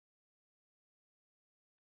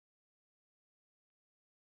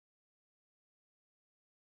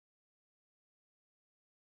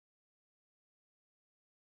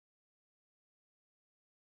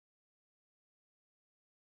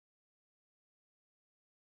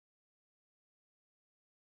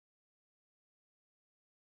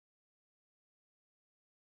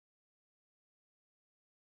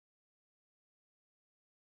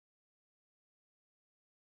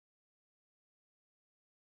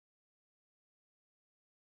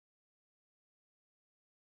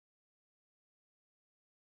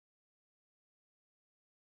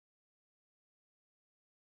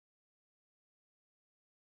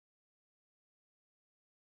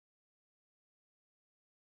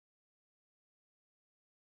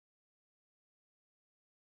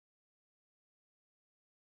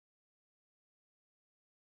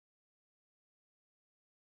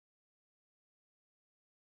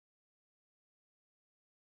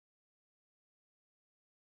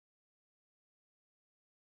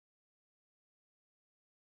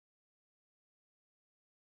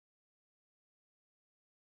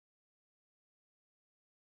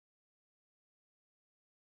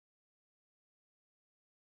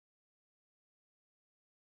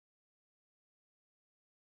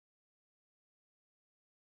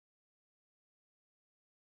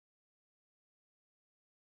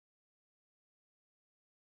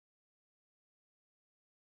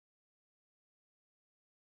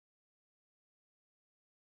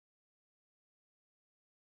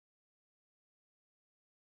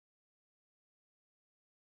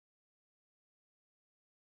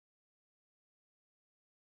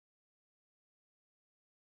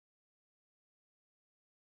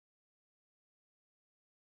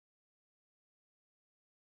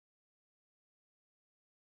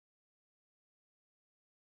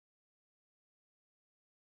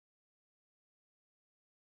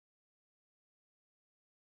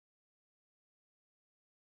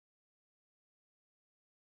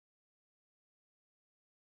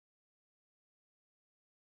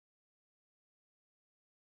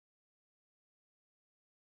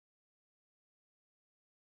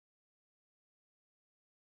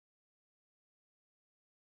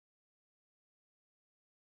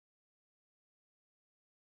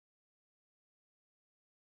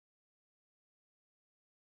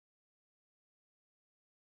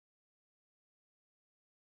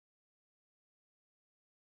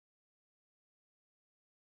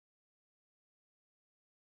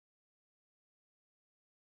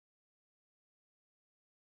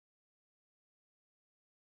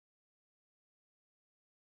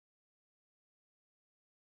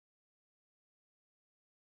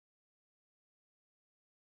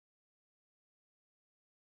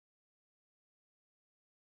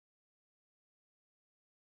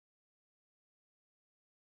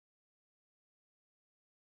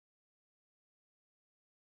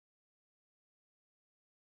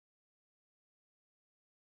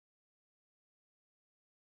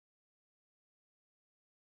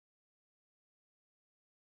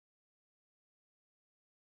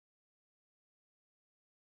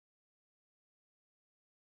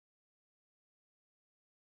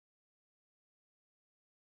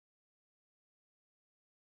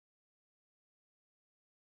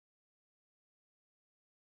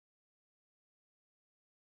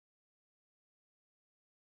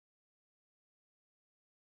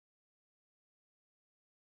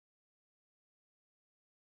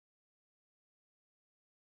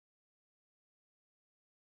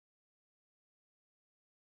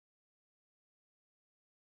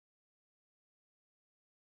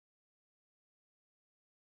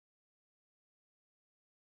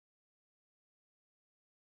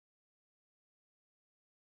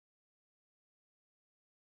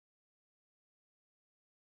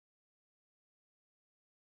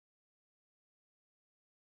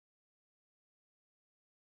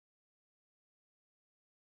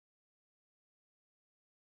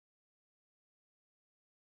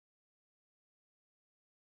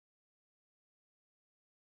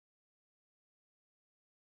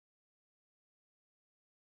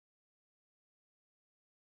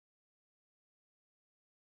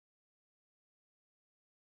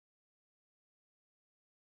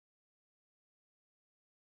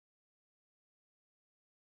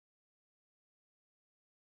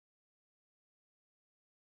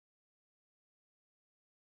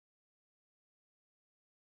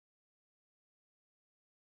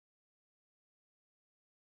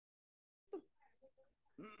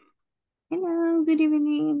Hello, good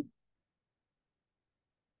evening.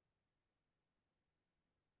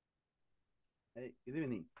 Hey, good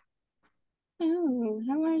evening. Oh,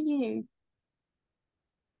 how are you?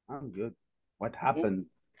 I'm good. What Good. happened?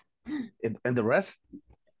 And the rest?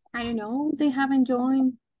 I don't know. They haven't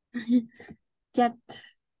joined yet.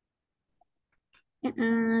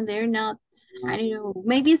 They're not. I don't know.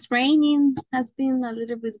 Maybe it's raining. Has been a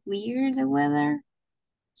little bit weird, the weather.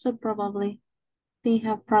 So probably they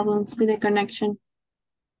have problems with the connection.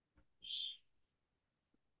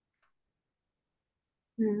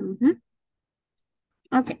 hmm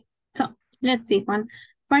Okay, so let's see one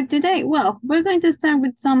for today. Well, we're going to start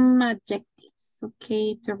with some adjectives,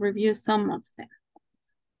 okay, to review some of them.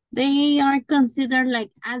 They are considered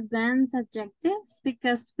like advanced adjectives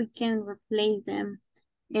because we can replace them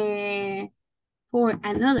uh, for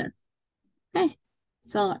another. Okay,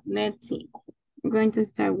 so let's see. I'm going to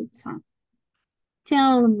start with some.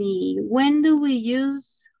 Tell me, when do we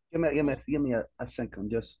use? Give me a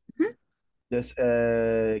second. Hmm?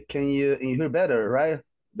 Can you hear better, right?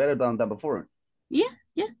 Better than before. Yes,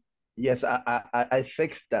 yes. Yes, I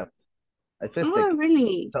fixed that. I fixed it. Oh,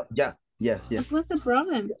 really? So yeah, yes, yes. What was the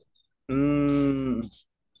problem? Mm,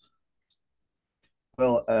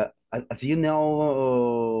 well, as you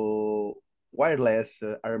know, wireless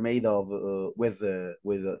are made of with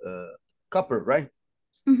copper, right?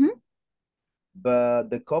 Mm-hmm. But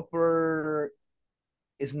the copper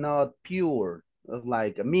is not pure. It's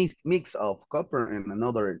like a mix of copper and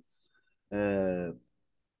another uh,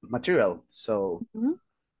 material. So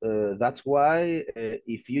Mm-hmm. that's why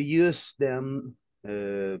if you use them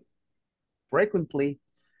uh, frequently,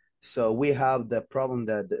 so we have the problem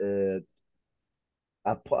that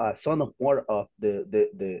a son of part of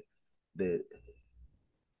the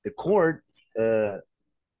the cord uh,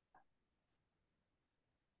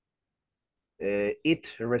 it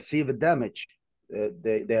receive damage.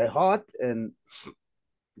 They're hot and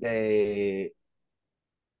the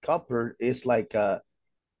copper is like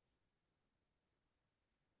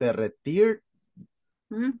derretir.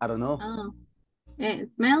 Mm-hmm. I don't know. Oh,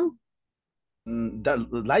 smell? That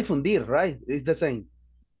life fundir, right? It's the same.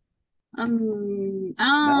 Melt.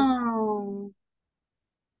 Oh,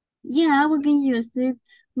 yeah, we can use it.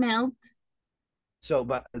 Melt. So,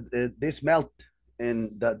 but this melt,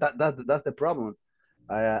 and that's the problem.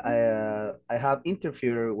 I have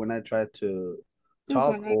interfere when I try to To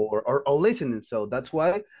talk connect. or listening. So that's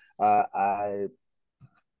why I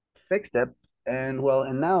fixed it, and well,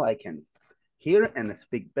 and now I can hear and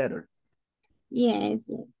speak better. Yes,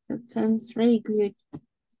 yes, that sounds very good.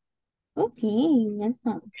 Okay, that's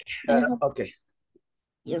all. I hope, Okay.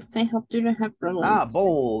 yes, I hope you don't have problems.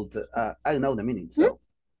 Bold. I know the meaning. Hmm? So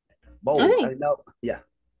bold. Okay, I know. Yeah.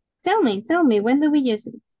 tell me, when do we use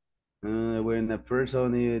it? When a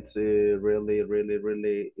person is really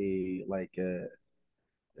like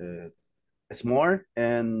smart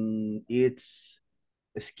and it's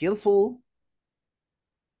skillful.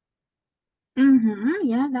 Mm-hmm,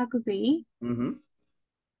 yeah, that could be. Mm-hmm.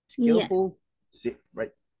 Yeah, Skillful. See,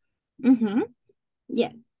 right. mm-hmm,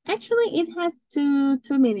 yes. Actually, it has two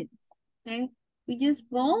minutes, okay? We use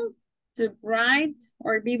bold to bright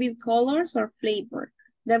or vivid colors or flavor.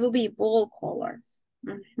 That will be bold colors.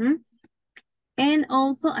 Mm-hmm. And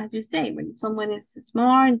also, as you say, when someone is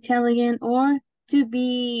smart, intelligent, or to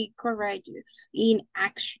be courageous in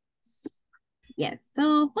actions. Yes.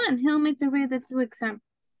 So, Juan, help me to read the two examples.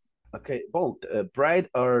 Okay. Bold. Bright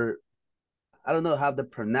or I don't know how to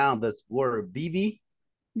pronounce this word. Vivid.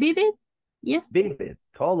 Vivid? Yes. Vivid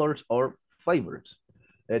colors or flavors.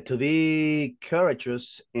 To be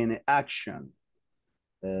courageous in action.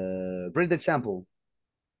 Read the example.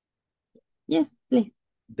 Yes, please.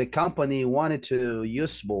 The company wanted to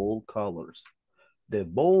use bold colors. The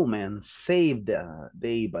bold man saved the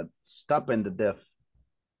day, but stopping the death.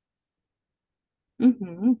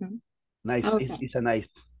 Mm-hmm, mm-hmm. Nice. Okay. It's a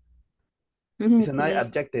nice Okay.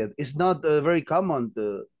 adjective. It's not very common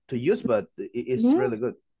to use, but it's No. really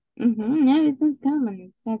good. Mm-hmm. No, it's not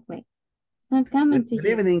common. Exactly. It's not common to Good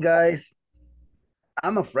use. evening, guys.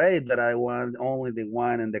 I'm afraid that I want only the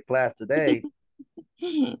one in the class today.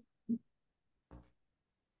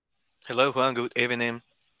 Hello, Juan. Good evening.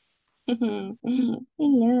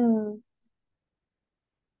 Hello.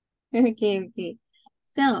 Okay, okay.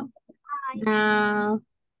 So now,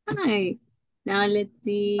 hi. Now let's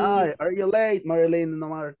see. Hi, are you late, Marilyn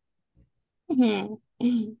Nomar? You're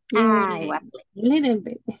right. A little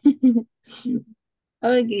bit.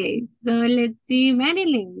 Okay, so let's see,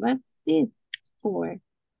 Marilyn, what's this for?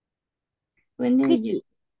 When do we Creepy. use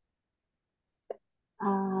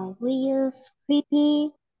We use creepy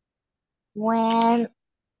when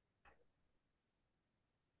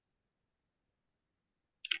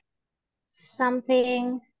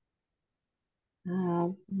something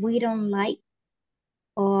we don't like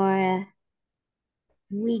or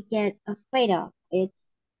we get afraid of. It's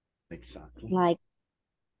Exactly. like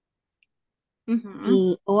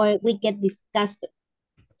Mm-hmm. or we get disgusted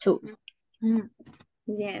too. Mm.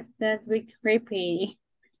 Yes, that's be creepy.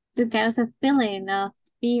 To cause a feeling of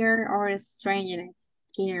fear or strangeness.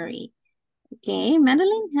 Scary. Okay,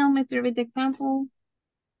 Madeline, help me to read the example.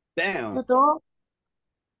 Damn. The doll,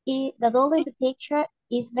 the doll in the picture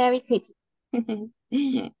is very creepy.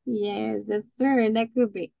 Yes, that's true. That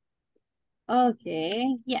could be.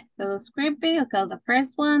 Okay, yes, that was creepy. Okay, the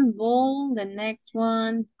first one, bull. The next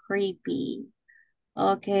one, creepy.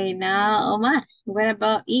 Okay, now Omar, what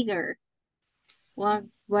about eager?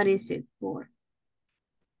 What is it for?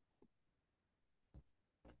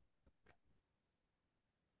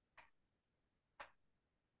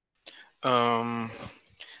 Um,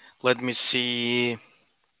 Let me see.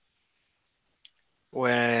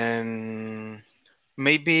 When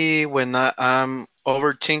maybe when I'm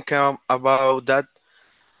overthinking about that,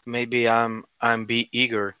 maybe I'm be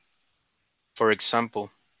eager. For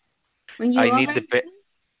example, When you I need the overthink? pay,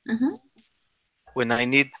 Uh-huh. when I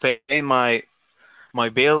need pay my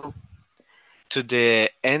bill to the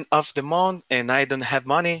end of the month and I don't have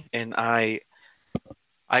money and I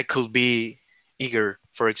could be eager.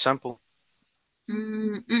 For example,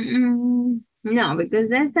 No, because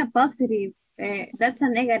that's a positive, that's a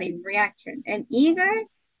negative reaction. And eager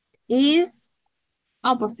is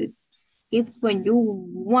opposite. It's when you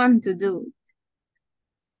want to do it.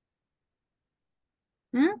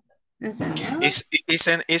 Huh? That's another.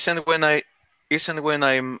 isn't when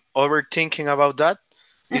I'm overthinking about that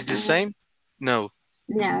is the Uh-uh. same? No.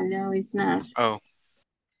 No, no, it's not. Oh.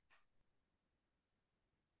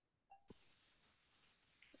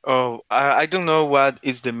 Oh, I don't know what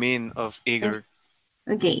is the mean of Uh, eager.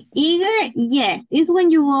 Okay, eager, yes, it's when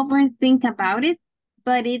you overthink about it,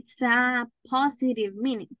 but it's a positive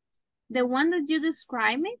meaning. The one that you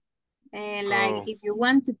describe it, like Oh, if you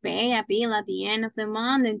want to pay a bill at the end of the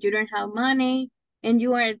month and you don't have money and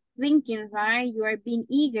you are thinking, right, you are being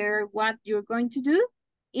eager what you're going to do,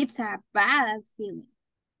 it's a bad feeling.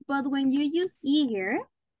 But when you use eager,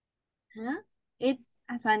 huh, it's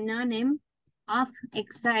as a noun of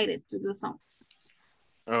excited to do something.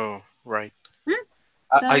 oh, right. Hmm?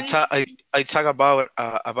 I, So I it's talk I talk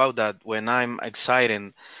about that when I'm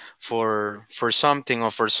excited for something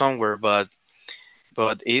or for somewhere, but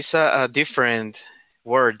it's a different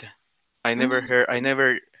word. I never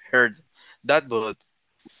heard that, but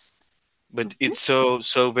mhm, it's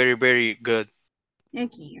so very very good.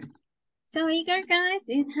 okay. So eager, guys,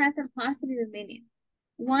 it has a positive meaning.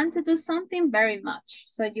 Want to do something very much.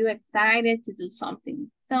 So you excited to do something.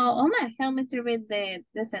 So Omar, help me to read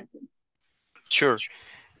the sentence. Sure.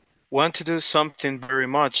 Want to do something very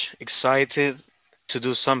much, excited to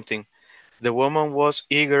do something. The woman was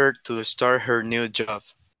eager to start her new job.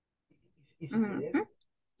 Mhm.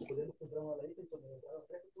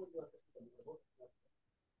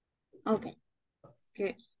 Okay,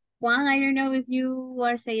 good. Juan, I don't know if you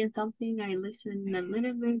are saying something. I listened a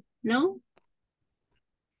little bit. No?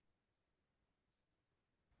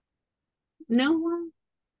 No one?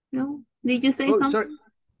 No? Did you say Oh, sorry. something?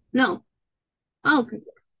 No. Oh, okay.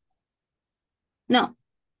 No.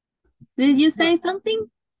 Did you No, say something?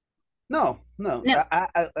 no, no.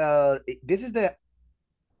 No. This is the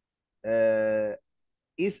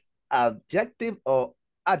is adjective or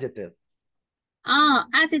adjective? Oh,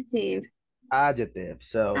 adjective. Adjective.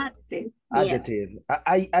 So Adjective. Yeah. adjective.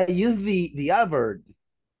 I use the adverb,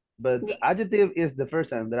 but Yeah. adjective is the first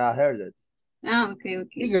time that I heard it. Oh, okay,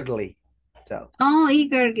 okay. Eagerly. So Oh, yeah,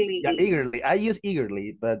 eagerly. eagerly. I use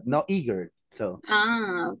eagerly, but not eager. So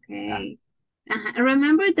Ah, yeah, okay.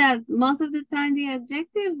 Remember that most of the time the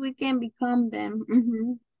adjective we can become them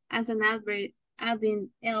as an adverb adding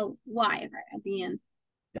ly right at the end.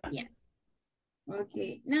 yeah. Yeah.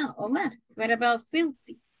 Okay. Now, Omar, what about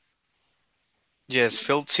filthy? Yes,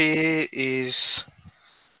 filthy is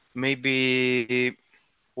maybe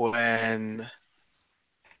when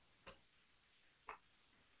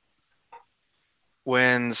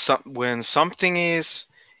when something is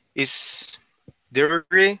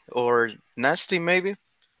dirty or nasty maybe.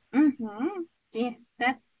 Mm-hmm. Yes,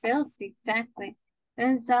 that's filthy, exactly.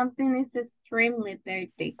 And something is extremely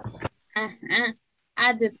dirty. Uh-huh.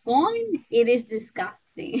 At the point, it is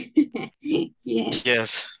disgusting. Yes.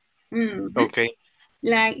 Yes. Mm-hmm. Okay.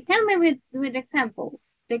 Like, help me with example.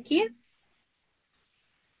 The kids?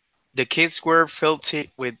 The kids were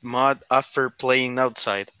filthy with mud after playing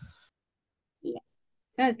outside. Yes.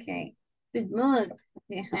 Okay. With mood.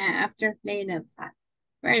 Yeah, after playing outside.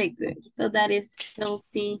 Very good. So that is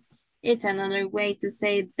filthy. It's another way to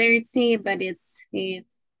say dirty, but it's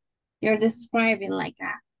you're describing like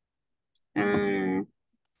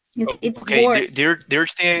it's Okay, worse.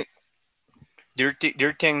 dirty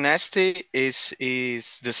and nasty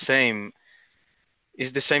is the same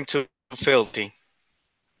to filthy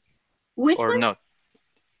Which or one? not?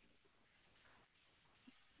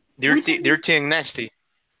 Which one? Dirty and nasty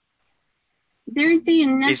Dirty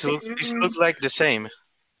and is nasty. it looks like the same,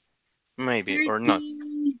 maybe or not.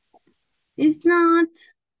 Dirty is not.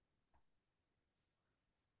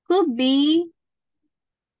 Could be.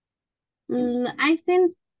 I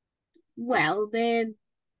think. Well,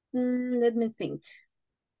 let me think.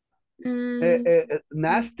 Mm,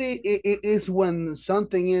 Nasty is when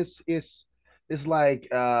something is like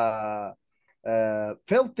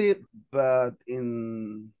filthy, but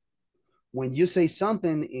in when you say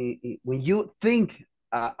something, when you think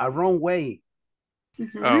a wrong way Oh,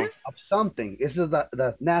 mhm. of something, this is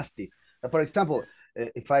that's nasty. For example,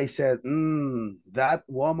 if I said, "That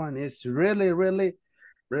woman is really, really,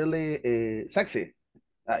 really sexy,"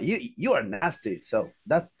 you are nasty. So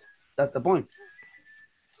that's the point.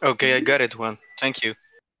 okay, I Mhm. got it. One, thank you.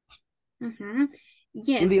 Mhm. In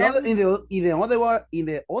Yes, the that other would. in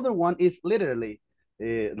the other one is literally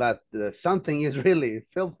that something is really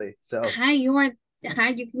filthy. So How you are. How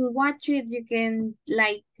you can watch it. You can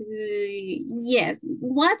like. Yes,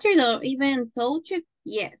 watch it or even touch it.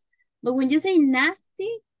 Yes, but when you say nasty,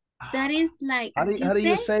 that is like as you how do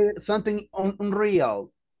you say. say something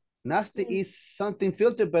unreal? Nasty mm, is something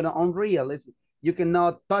filtered but unreal. It's, you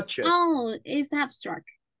cannot touch it. Oh, it's abstract.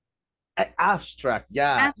 Abstract,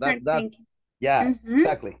 yeah, Abstract that thinking. yeah, Mm-hmm.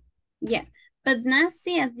 exactly. Yes, but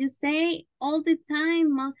nasty, as you say, all the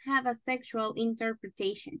time must have a sexual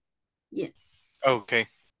interpretation. Yes. Okay,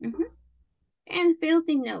 Mm-hmm. And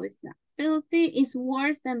filthy, no, it's not. Filthy is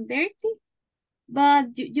worse than dirty, but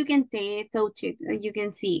you can touch it, you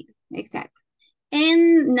can see it. Exactly.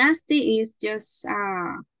 And nasty is just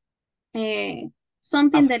uh,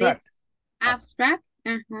 something that Abstract. it's Uh, abstract,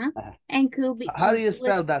 uh-huh, uh, and could be how do you ugly.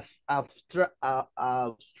 spell that?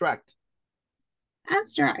 Abstract.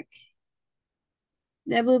 Abstract.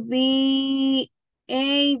 That would be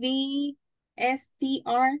ABSTRAC.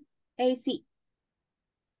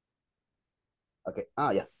 Okay. Ah,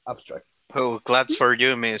 yeah, abstract. oh, glad for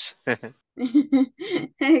you, miss.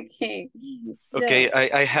 Okay, Okay,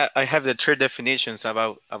 so I have the three definitions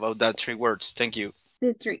about that three words. Thank you.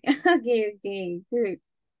 the three. Okay, okay, good,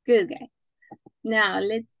 good guys. Now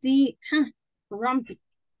let's see. Grumpy.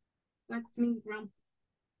 What means grumpy?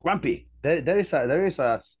 Grumpy. There is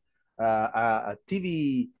a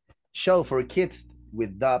TV show for kids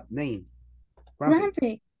with that name. Grumpy. Grumpy.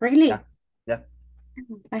 Yeah, Really? yeah.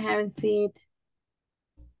 I haven't seen it.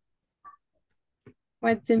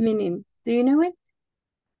 What's the meaning? Do you know it?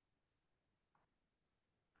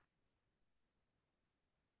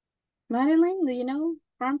 Madeline, do you know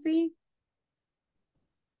grumpy?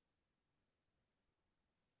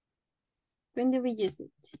 When do we use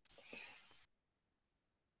it?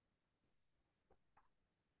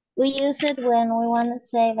 We use it when we want to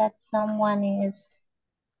say that someone is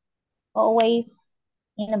always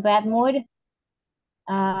in a bad mood,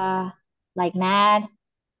 uh, like mad,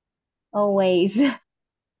 always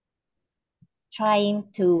trying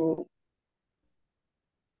to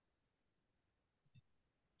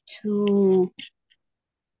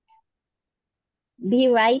be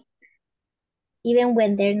right even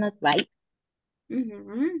when they're not right.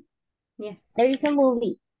 Mm-hmm. Yes. There is a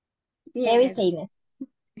movie very Yes. famous.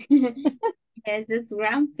 Yes, it's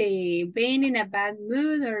grumpy. Being in a bad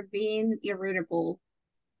mood or being irritable.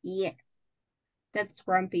 Yes, that's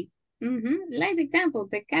grumpy. Mm-hmm. Like the example,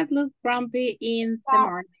 the cat looked grumpy in the Cat,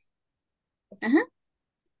 morning. Uh-huh.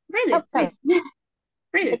 Read oh, it, sorry. please.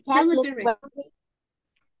 Read The it. Tell cat me to looked read. grumpy.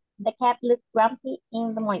 The cat looked grumpy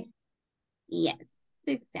in the morning. Yes,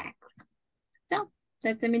 exactly. So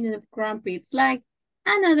that's the meaning of grumpy. It's like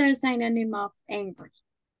another synonym of angry.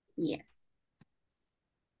 Yes.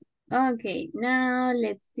 Okay, now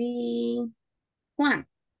let's see. Juan,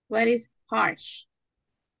 what is harsh?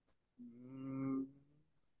 Mm,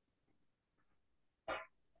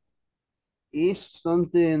 if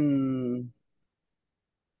something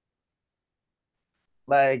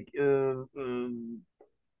like I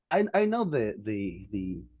know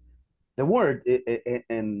the word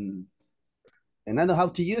and I know how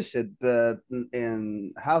to use it, but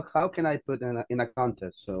and how can I put in a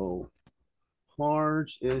context? So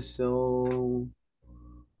harsh is so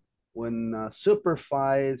when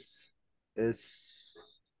supervise is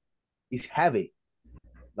is heavy,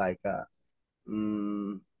 like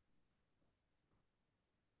mm,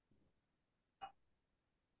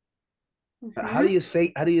 Mhm. How do you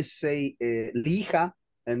say lija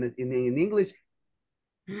in English?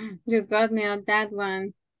 You got me on that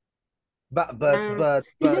one. But but Um, but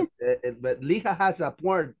but but lija has a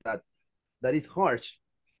word that is harsh.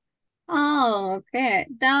 oh, okay.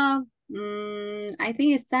 I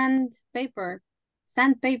think it's sandpaper.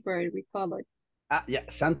 Sandpaper, we call it. Yeah,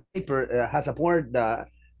 sandpaper has a word that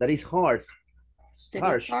is harsh, That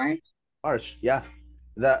is harsh, hard. harsh. Yeah,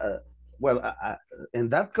 that well, in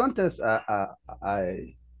that context,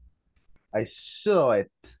 I I saw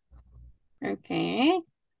it. Okay.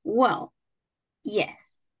 Well,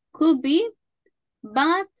 yes, could be,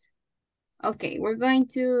 but okay, we're going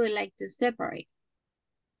to like to separate.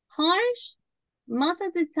 Harsh, most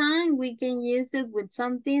of the time we can use it with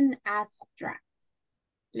something abstract.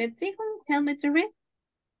 Let's see who help me to read.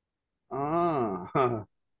 Ah,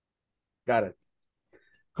 got it.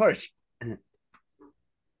 Harsh,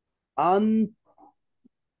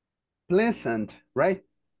 unpleasant, right?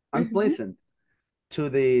 Mm-hmm. Unpleasant to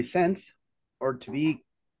the sense, or to be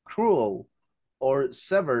cruel or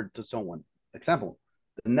severe to someone. Example: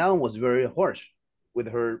 the noun was very harsh with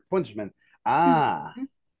her punishment. Ah, Mm-hmm.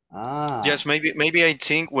 ah, Yes, maybe I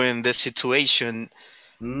think when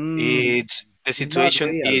mm, the it's not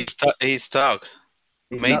situation real. is stuck.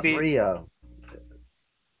 It's not Maybe real.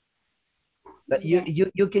 That Yeah.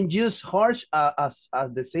 you can use harsh as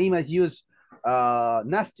the same as use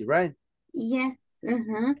nasty, right? Yes.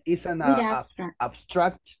 Mm-hmm. It's an With abstract.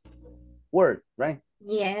 abstract word, right?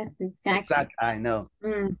 Yes, exactly. Exact. I know.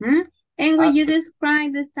 Mm-hmm. And when Uh, you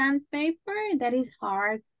describe the sandpaper, that is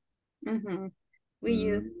hard. Mm-hmm. We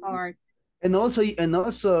use mm, hard. and also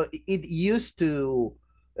it used to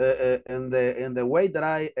in the way that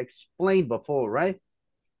I explained before, right?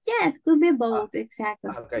 Yes, could be Ah, both,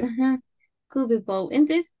 exactly. okay. Mm-hmm. Could be both. In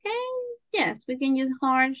this case, yes, we can use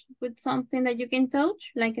hard with something that you can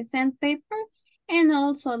touch, like a sandpaper, and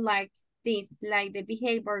also like this, like the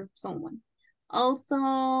behavior of someone. Also,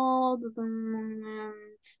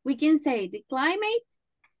 we can say the climate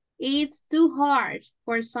it's too harsh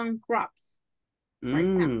for some crops, for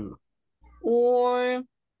example, Mm, or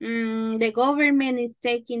the government is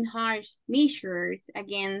taking harsh measures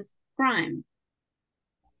against crime.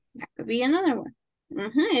 That could be another one.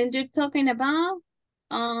 And you're talking about,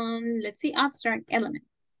 let's see, abstract elements.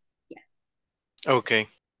 Yes. okay.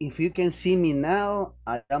 if you can see me now,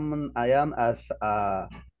 I am as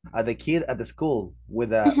the kid at the school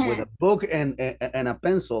with a book and a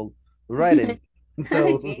pencil writing.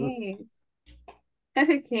 So Okay.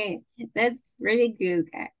 Okay. That's really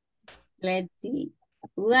good, guys. Let's see.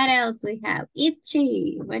 What else we have?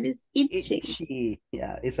 Itchy. What is itchy? itchy,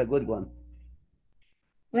 yeah, it's a good one.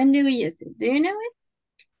 When do we use it? Do you know it?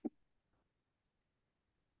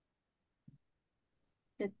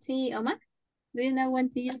 Let's see, Omar. Do you know when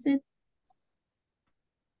to use it?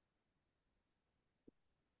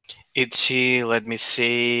 Itchy, let me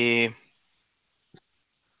see.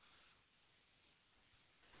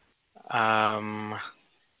 Um,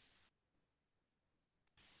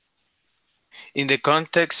 in the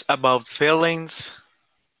context about feelings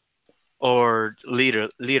or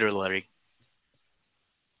literally.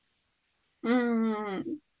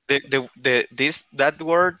 Mm, The this that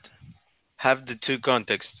word have the two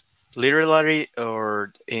contexts, literally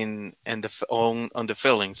or in the on the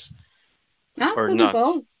feelings oh, or could be not.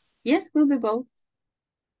 both. Yes, could be both.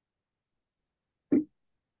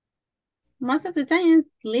 Most of the time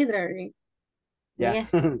it's literally. Yeah.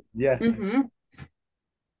 Yes. Yeah, Mm-hmm.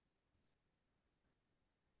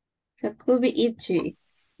 So could be itchy.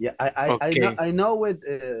 yeah, Okay. I know it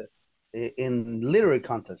in literary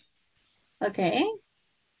contest. Okay.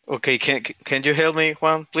 Okay, can you help me,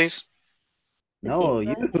 Juan, please? Okay, No,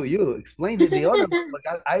 go you explained the other one, ahead. but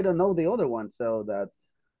I don't know the other one. So that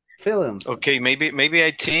film. Okay, maybe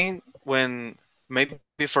I think maybe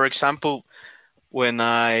for example when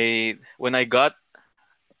I got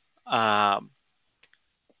um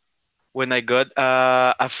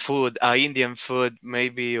a food, Indian food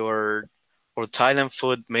maybe or Thailand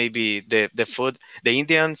food, maybe the food, the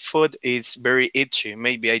Indian food is very itchy.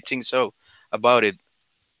 Maybe I think so about it.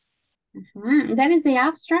 That is the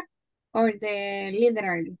abstract or the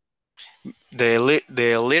literary? The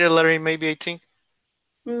literary maybe I think,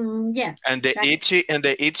 Yes, that and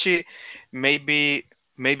the itchy maybe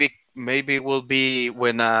maybe will be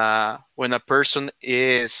when a person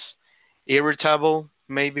is irritable.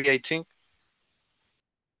 Maybe I think.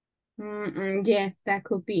 yes, that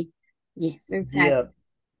could be. Yes, Yeah. exactly.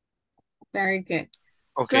 Very good.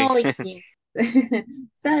 Okay. So yes.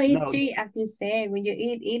 So No. itchy, as you say, when you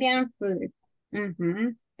eat Indian food.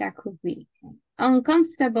 That could be.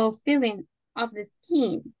 Uncomfortable feeling of the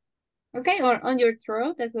skin. Okay, or on your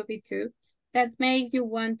throat, that could be too. That makes you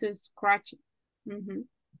want to scratch it. Mm-hmm.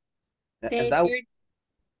 And The that shirt,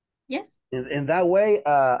 yes. in that way,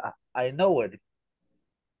 I know it.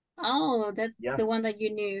 Oh, that's Yeah, the one that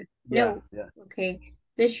you knew. yeah, No. yeah. Okay.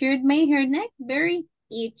 The shirt made her neck very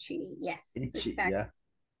itchy. Yes, Itchy, exactly. yeah.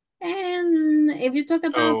 And if you talk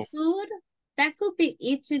about Oh, food, that could be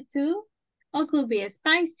itchy too, or could be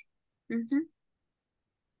spicy. Mm-hmm.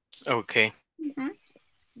 okay. Mm-hmm.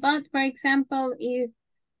 But for example, if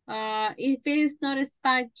it is not a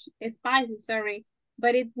spicy, sorry,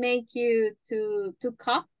 but it make you to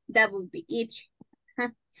cough, that would be itchy.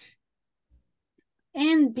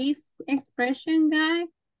 And this expression, guy,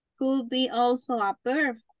 could be also a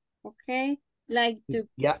verb, okay? Like to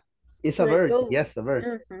Yeah, it's a bird. provoke, Yes, a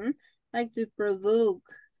bird. like to provoke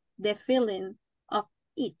the feeling of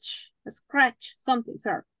itch, a scratch, something,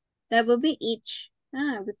 sorry. That would be itch.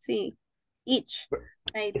 Ah, I would see itch,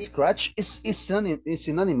 like this. Scratch is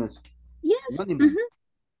synonymous. Yes, Synonym.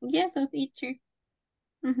 yes, of itchy.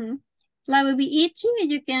 Like would be itchy,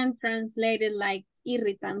 you can translate it like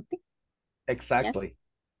irritante. Yes. Exactly.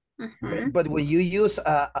 Mm-hmm. But when you use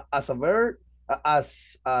as a verb,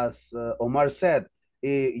 Omar said,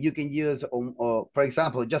 you can use, for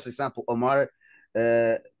example, just example, Omar,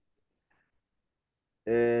 uh,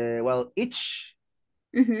 well, each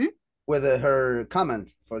Mm-hmm. with her comment,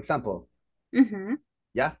 for example. Mm-hmm.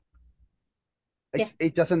 Yeah, Yes.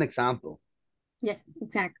 it's just an example. Yes,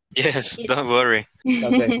 exactly. Yes, It don't worry.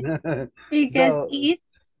 Okay. because So it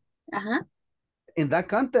uh-huh. in that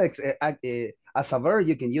context, as a verb,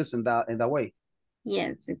 you can use in that way.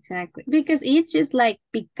 Yes, exactly. Because each is like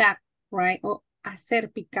picar, right? Or hacer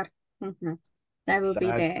picar. Mhm. That would be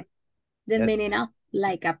Exactly. the meaning Yes. of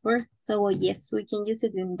like a verb. So yes, we can use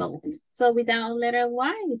it in both. So without letter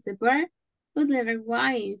Y is the verb. With letter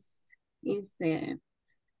Y is the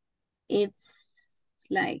it's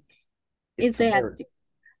like it's It's a the verb. adjective.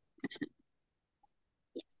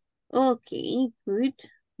 Okay, good.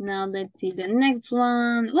 Now let's see the next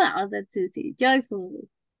one. Well, that's easy. Joyful.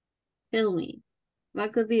 Tell me.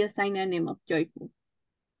 What could be a synonym of joyful?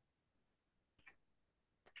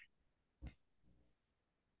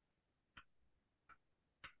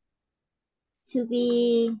 To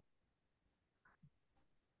be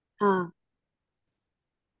uh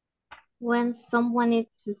when someone is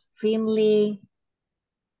extremely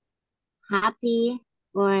happy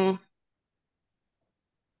or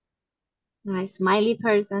a smiley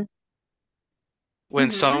person.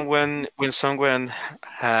 Mm-hmm. When someone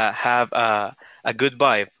have a good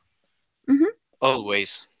vibe, Mm-hmm.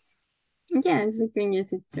 always. Yes, we can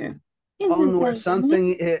use it too. It's the On where same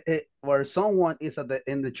thing. something, where someone is at the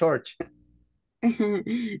in the church.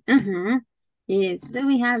 Uh-huh. Yes, then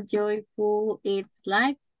we have joyful. It's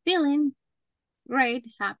like feeling great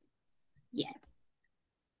happiness. Yes.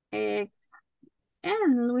 Ex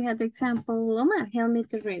and we have the example. Omar, help me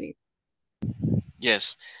to read it.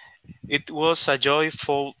 Yes, it was a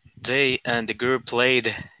joyful day, and the group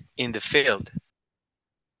played in the field.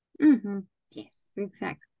 Mm-hmm. Yes,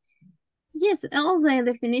 exactly. Yes, all the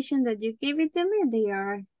definition that you gave it to me, they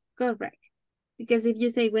are correct. Because if you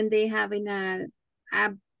say when they have a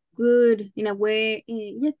good in a way,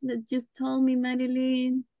 yes, that just told me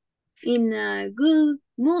Madeline in a good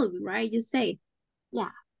mood, right? You say, Yeah.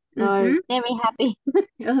 Or mm-hmm. very happy.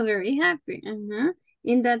 Oh, very happy. Uh-huh.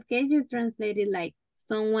 In that case, you translate it like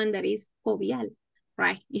someone that is jovial,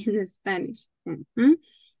 right? In Spanish. Mm-hmm.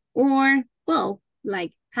 Or, well,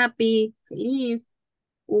 like happy, feliz,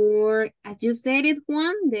 or as you said it,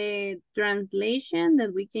 Juan, the translation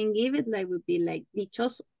that we can give it like would be like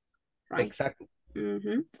dichoso, right? Exactly.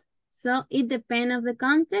 Mm-hmm. So it depends of the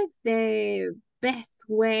context, the best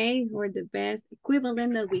way or the best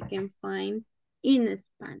equivalent that we can find in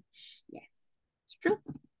Spanish. Yes, it's true.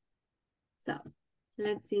 So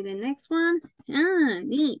let's see the next one. Ah,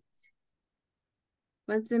 neat.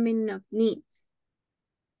 What's the meaning of neat?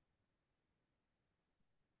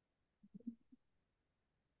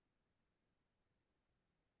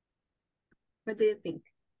 What do you think?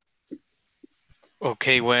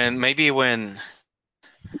 Okay, when maybe when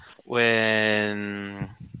when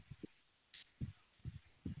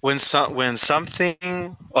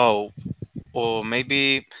something, or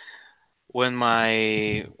maybe when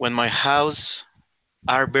my house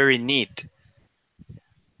are very neat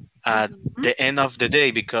at Mm-hmm. the end of the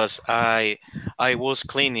day, because I was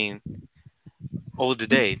cleaning all the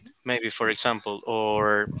day, maybe, for example,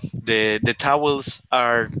 or the towels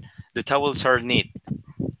are neat.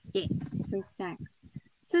 Yes, exactly.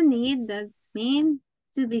 To neat, that's mean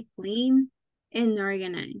to be clean and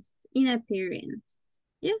organized in appearance.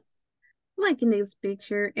 Yes. Like in this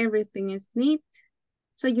picture, everything is neat.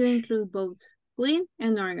 So you include both clean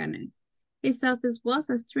and organized. His office was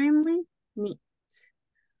extremely neat.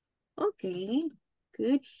 Okay,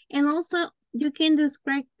 good. And also, you can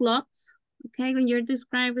describe clothes. Okay, when you're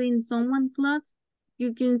describing someone's clothes,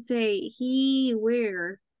 you can say he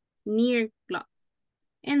wear near clothes.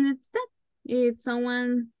 And it's that. It's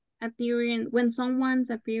someone appearing when someone's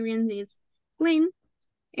appearance is clean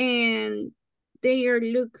and they are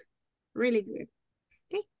look really good.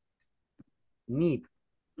 Okay. Neat.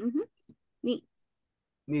 Mm-hmm. Neat.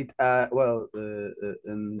 Neat.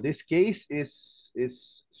 In this case,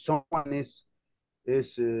 is someone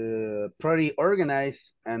is pretty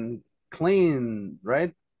organized and clean,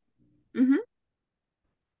 right? Mm-hmm.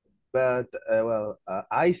 But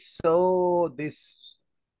I saw this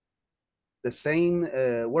the same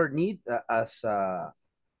word neat as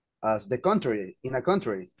the country in a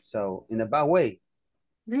country, so in a bad way.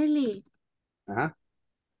 Really? Uh-huh.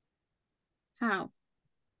 How?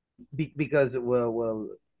 Because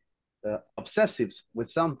obsessives with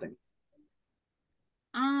something.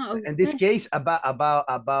 Oh, In this obsessed. case,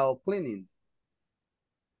 about cleaning.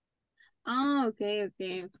 Oh, okay,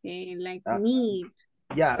 okay, okay. Like Uh, need.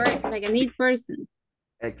 yeah, Like a need person.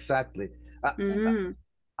 exactly. I, Mm-hmm.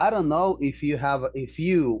 I don't know if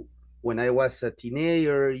you when I was a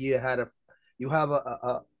teenager you have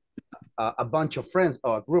a bunch of friends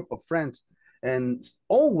or a group of friends, and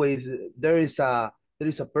always there is a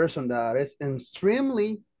person that is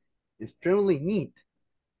extremely neat,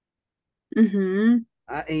 Mm-hmm.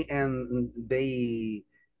 and they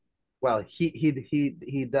well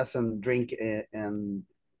he doesn't drink and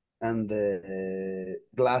the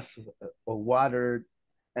glass of water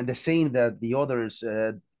and the same that the others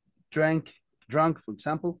drank drunk, for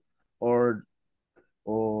example, or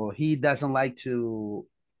he doesn't like to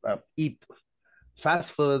eat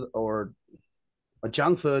fast food or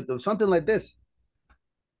junk food or something like this.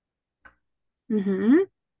 Mm-hmm.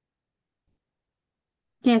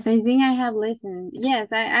 Yes, I think I have listened.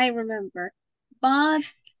 Yes, I remember. But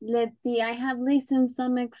let's see, I have listened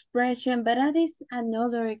some expression, but that is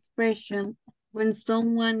another expression when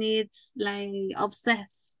someone is like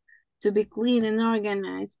obsessed to be clean and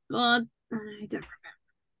organized. But I don't.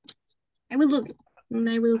 I will look it and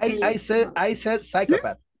I will tell you about I it. said Hmm?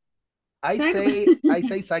 psychopath. Psycho- I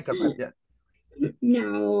say psychopath. Yeah.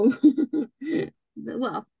 No.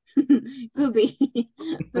 Well, could be,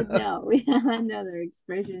 but no, we have another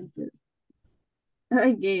expression too.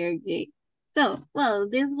 Okay, okay. So, well,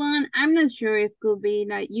 this one, I'm not sure if could be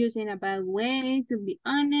like using a bad way, to be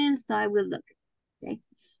honest, so I will look. Okay.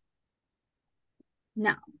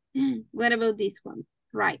 Now, what about this one?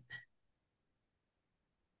 Ripe.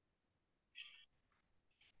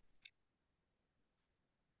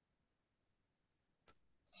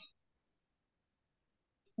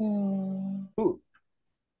 Mm, Who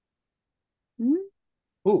Mm,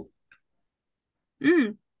 who?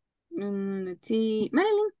 mm, let's see.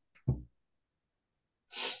 Marilyn.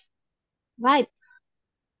 right.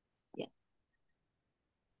 Yeah.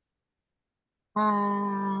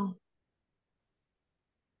 Uh,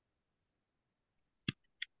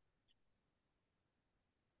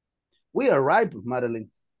 We are ripe, Madeline.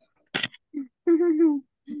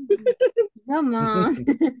 Come on.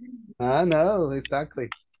 I know exactly.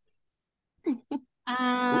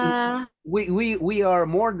 uh, We are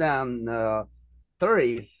more than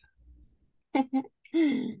 30s.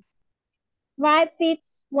 right.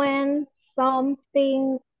 It's when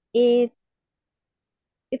something it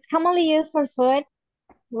it's commonly used for food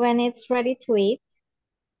when it's ready to eat.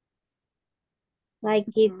 Like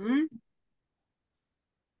it's Mhm,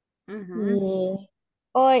 mhm, yeah,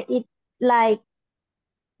 or it like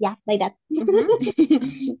yeah, like that. mhm.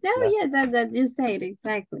 No, Yeah. yeah, that you said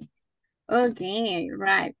exactly. Okay,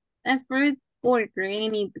 right. A fruit or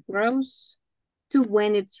grain it grows to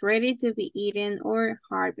when it's ready to be eaten or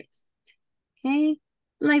harvested. Okay,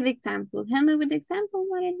 like the example. Help me with the example.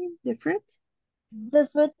 What is it? The fruit? The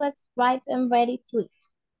fruit was ripe and ready to eat.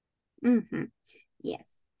 Mm-hmm.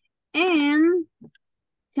 Yes. And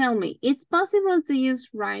tell me, it's possible to use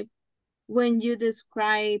ripe when you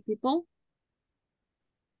describe people?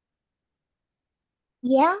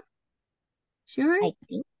 Yeah, Sure. I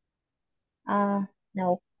think.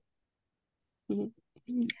 No.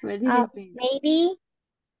 What do you think? Maybe,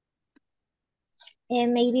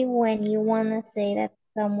 and maybe when you wanna say that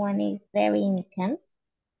someone is very intense.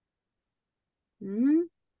 Mm,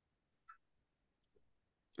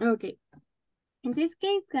 okay. In this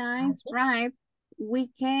case, guys, Okay. ripe, we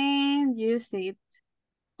can use it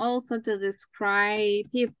also to describe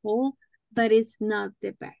people, but it's not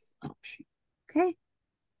the best option. Okay?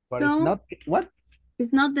 but it's So not what?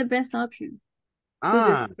 it's not the best option to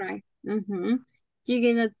Ah, describe. You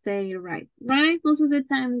cannot say right. Right most of the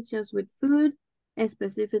time it's just with food,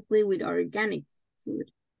 specifically with organic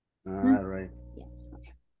food. Hmm? right. Yes.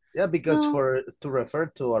 Yeah, because So for to refer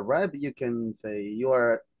to arrive, you can say you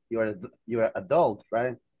are adult,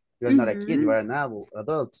 right? You're not a kid, you mm-hmm. are an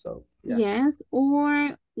adult. So yeah, Yes,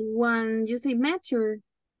 or when you say mature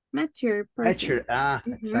person. mature. Ah,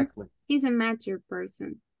 Mm-hmm. exactly. He's a mature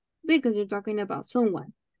person because you're talking about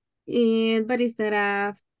someone. But instead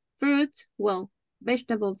of fruit, well,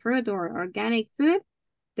 vegetable fruit or organic food,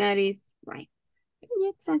 that is right. Yeah,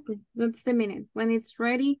 exactly. That's the meaning. When it's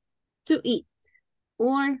ready to eat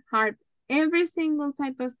or harvest. Every single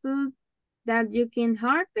type of food that you can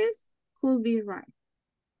harvest could be right.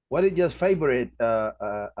 What is your favorite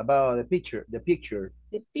about the picture? The picture.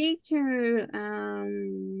 The picture,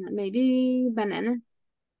 maybe bananas.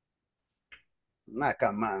 Nah,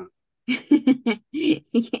 come on.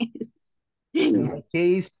 Yes. In my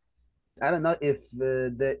case, I don't know if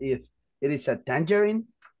it is a tangerine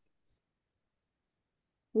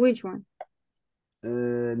Which one?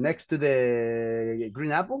 next to the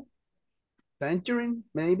green apple. Tangerine,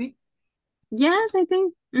 maybe. Yes, I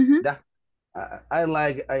think. Yeah, I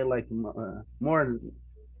like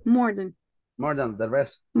More than more than the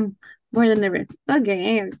rest. mm, more than the rest.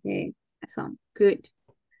 Okay, okay. So good.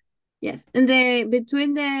 Yes. And the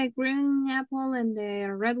between the green apple and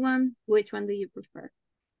the red one, which one do you prefer?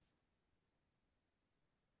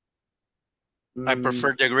 I Mm,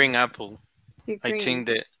 prefer the green apple. The I green. think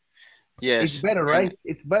that it's yes, better, green right?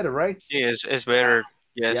 It's better, right? is Yeah, better.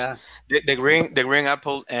 Yes, yeah. the green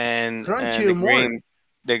apple and Crunchy more.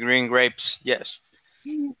 the green grapes. Yes,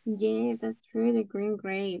 Yeah, that's true. The green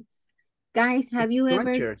grapes. Guys, It's have you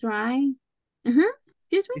ever crunchier. tried? Uh-huh.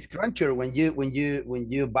 Excuse It's crunchier when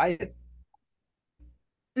you buy it.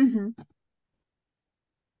 me?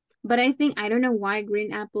 But I think I don't know why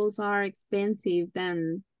green apples are expensive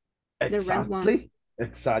than the red ones. Exactly,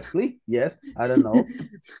 exactly. Yes, I don't know.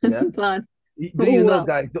 Yeah. But Do you know, well,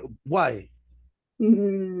 guys, why?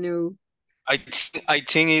 no. I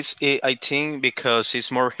think because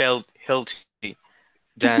it's more healthy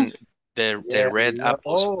than the Yeah. red No. apples.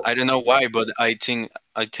 Oh, I don't know why, but I think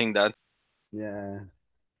that yeah.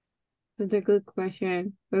 That's a good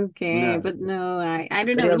question. Okay, No. but no, I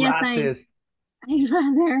don't They know. are Yes, I racist. I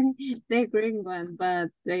rather the green one, but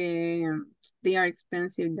they are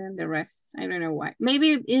expensive than the rest. I don't know why.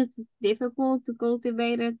 Maybe it's difficult to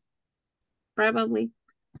cultivate it, probably,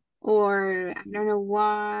 or I don't know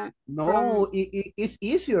what. No, From it's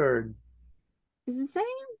easier. is the same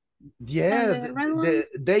than Yeah, the red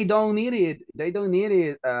ones. they don't need it. They don't need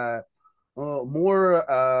it.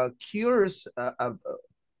 More cures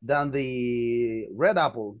than the red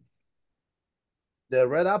apple. The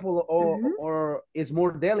red apple Mm-hmm. or is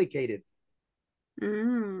more delicate.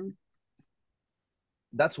 Mm-hmm.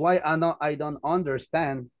 That's why I don't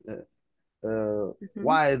understand Mm-hmm.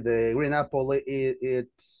 why the green apple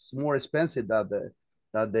it's more expensive than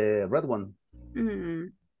the red one Mm-hmm.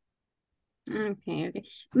 Okay, okay.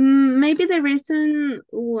 Maybe the reason,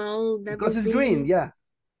 well, that because would it's green. be, Yeah,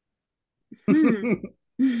 hmm.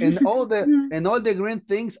 and all the green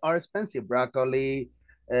things are expensive. Broccoli,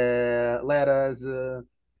 lettuce,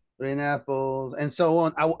 green apples, and so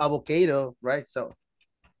on. Avocado, right? So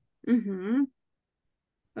Mm-hmm.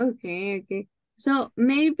 Okay, okay. So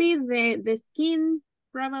maybe the skin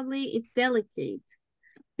probably is delicate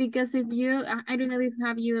because if you, I don't know if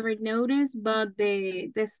have you ever noticed, but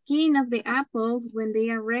the skin of the apples when they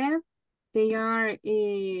are red, they are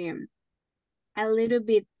a little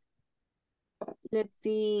bit, let's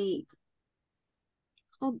see,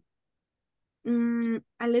 how,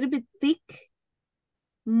 a little bit thick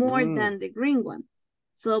more mm, than the green ones.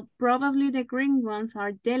 So probably the green ones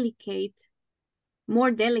are delicate,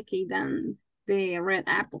 more delicate than the red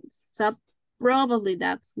apples. So probably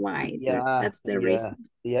that's why yeah, that's the yeah, reason.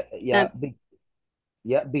 yeah, yeah. That's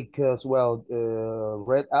Yeah, because well,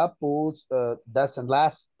 red apples doesn't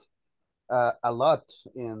last a lot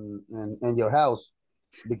in your house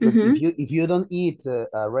because if mm-hmm, you don't eat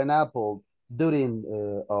a red apple during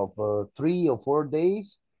of 3 or 4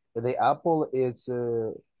 days, the apple is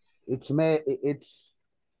it's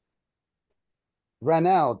ran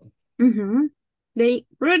out. mm-hmm. They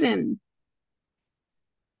written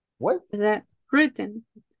What? that written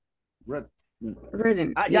Red.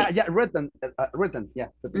 written. Yeah, Yes. yeah, written, yeah,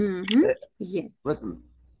 written, Mm-hmm. uh, Yes. written.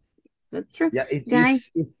 That's true. Yeah, it's Guys,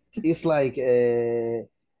 it's it's it's like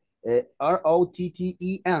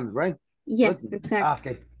Rotten, right? yes, Written. exactly.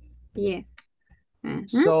 Okay. Yeah. Yes.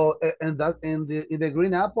 Uh-huh. So and that in the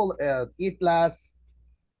green apple, it lasts.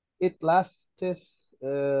 it lasts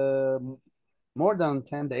more than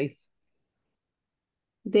 10 days.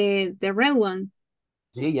 The red ones.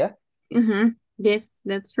 Yeah. Mm-hmm. Yes,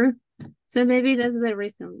 that's true. So maybe that's the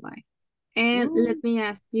reason why. And let Mm, me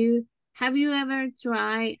ask you, have you ever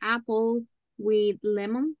tried apples with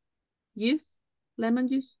lemon juice? Lemon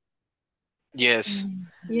juice? Yes,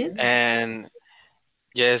 Yes. and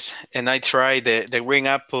yes, and I tried the green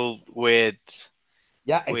apple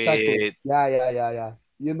yeah, exactly. with Yeah.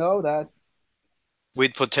 You know that.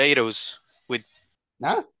 with potatoes. With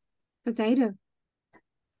Huh? Potato.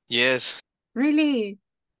 yes, Really?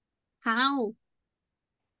 How?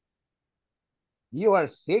 You are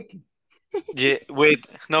sick. yeah, with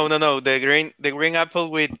no the green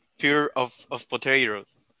apple with pure of potato.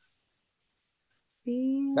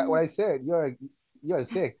 That's what Bean. I said. You're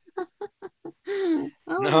sick. Oh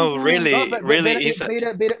my No, God. No, really, really, it's a,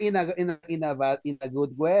 better in a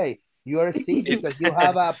good way. You are sick it because you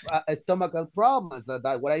have a stomachal problem. So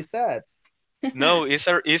that's what I said. no, it's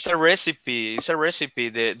a recipe. It's a recipe.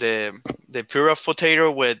 The pure of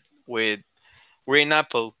potato with green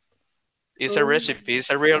apple. It's a Oh. recipe. It's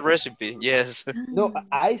a real recipe. Yes. No,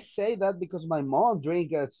 I say that because my mom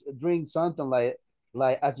drink something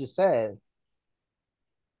like as you said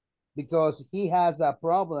because he has a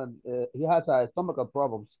problem. He has a stomachal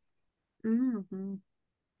problems. Mm-hmm.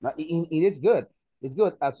 Now, it is good. It's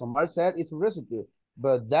good. As Omar said, it's a recipe,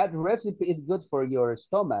 but that recipe is good for your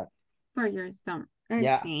stomach. For your stomach.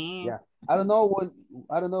 Yeah, Okay. yeah. I don't know what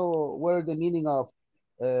I don't know where the meaning of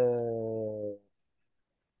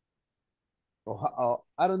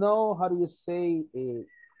I don't know how do you say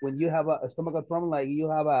when you have a stomach problem like you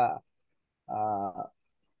have a uh,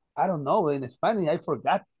 I don't know in Spanish I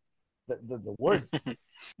forgot the word.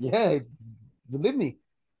 Yeah, believe me.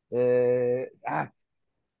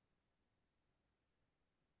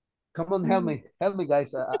 Come on, Mm. help me,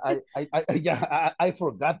 guys. Yeah, I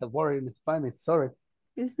forgot the word in Spanish. Sorry.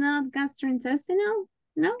 It's not gastrointestinal?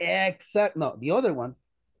 No? Exact. No, the other one.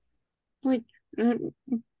 Which? Mm,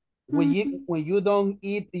 mhm. When you don't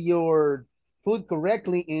eat your food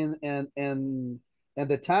correctly in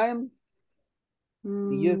the time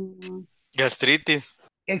you Mm, Gastritis.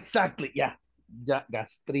 exactly yeah,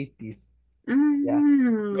 gastritis. Yeah.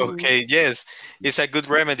 mm. Okay. Yes, it's a good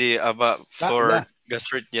remedy about for Yeah,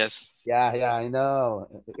 gastritis. Yes. yeah, I know.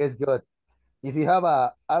 It's good. If you have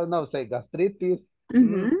a, I don't know, say gastritis,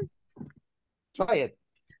 Mm-hmm. try it.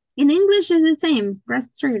 In English, it's the same.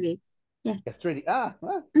 Gastritis. Yes. Gastritis.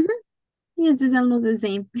 Mm-hmm. Yes, it's almost the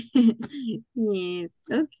same. Yes.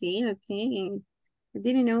 Okay, okay. I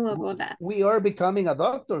didn't know about that. We are becoming a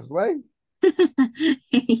doctors, right?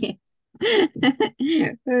 Yes.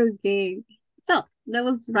 Okay. So that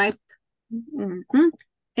was right. Mhm.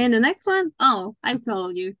 And the next one, oh, I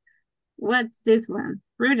told you. What's this one?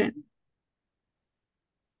 Prudent.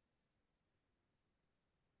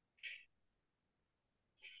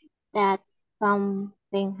 That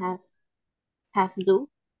something has do.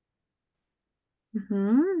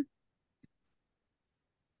 Mm-hmm.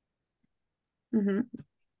 Mm-hmm.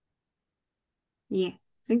 Yes,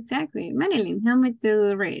 exactly. Madeline, help me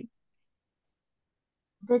to read.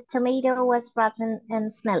 The tomato was rotten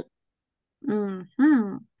and smelly.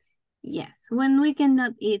 Mm-hmm. Yes, when we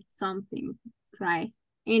cannot eat something, right,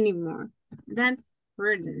 anymore. That's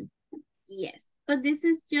prudent. Yes, but this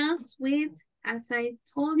is just with, as I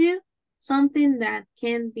told you, something that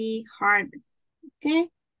can be harvested.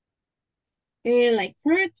 Okay, like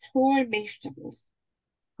fruits or vegetables.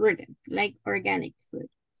 Prudent, like organic food.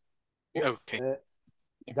 Yes. Okay. uh,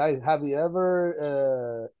 Yes. Guys, have you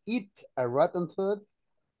ever eat a rotten food?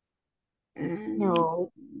 Um,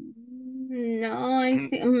 No, no, I Mm,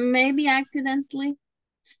 think maybe accidentally.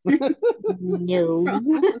 no,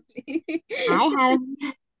 Probably. I haven't.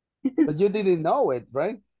 But you didn't know it,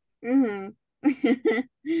 right? Hmm.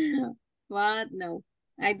 But no,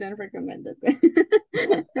 I don't recommend it.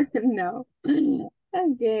 No.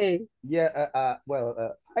 Okay. Yeah,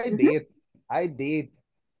 well, Hmm. I did,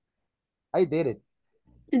 I did it.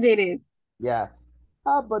 You did it Yeah,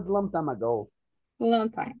 but long time ago. a long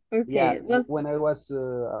time. Okay. Yeah, It was. when I was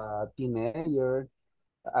a teenager,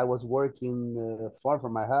 I was working far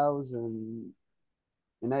from my house, and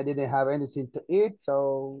I didn't have anything to eat,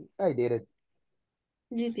 so I did it.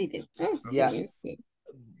 You did it. Yeah, Okay. Okay.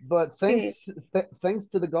 but Good. thanks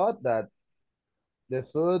to the God that the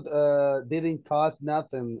food didn't cost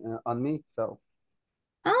nothing on me. So,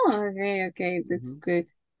 Oh, okay. Okay. That's mhm. good.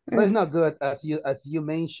 But it's Okay. not good as you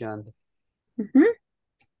mentioned. Mm-hmm.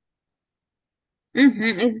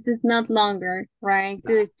 Mm-hmm. It's just not longer, right?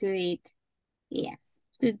 Nah, Good to eat. Yes.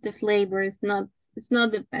 The flavor is not. It's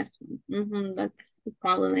not the best one. Mm-hmm. the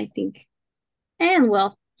problem, I think. And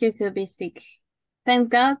well, you could be sick. Thank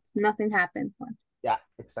God, nothing happened. Yeah,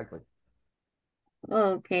 exactly.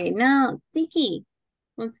 Okay, now sticky.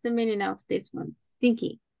 What's the meaning of this one?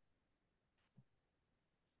 Sticky.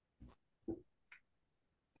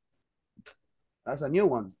 That's a new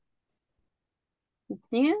one. It's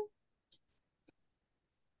new.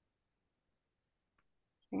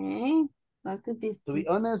 Okay. What could be To be sticky?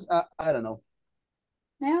 honest, I don't know.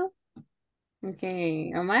 No?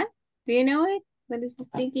 Okay. Omar, do you know it? What is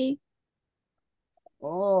sticky?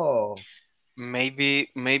 Oh, Maybe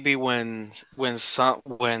when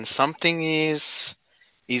something is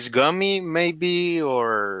gummy, maybe,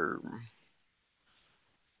 or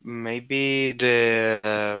maybe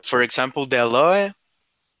the for example the aloe,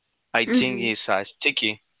 I think Mm-hmm. is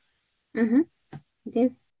sticky. Mm-hmm.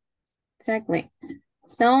 Yes, exactly.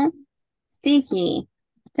 So, sticky,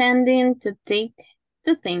 tending to take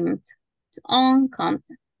to things, to own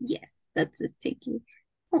content. Yes, that's a sticky.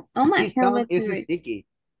 Oh, Omar, this help sound me to is read. sticky.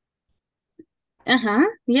 Uh-huh.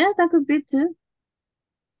 Yeah, that could be too.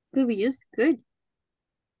 Could be used. Good.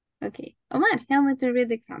 Okay. Omar, help me to read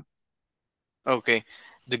the example. Okay,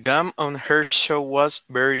 the gum on her show was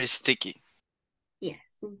very sticky.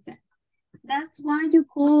 Yes, exactly. That's why you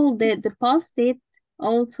call the post-it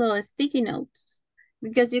also a sticky notes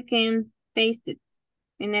because you can paste it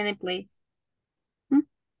in any place. Hmm,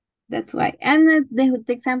 that's why. And the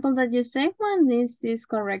example that you say one is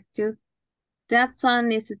correct too. That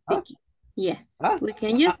one is Huh? sticky. Yes, Huh? we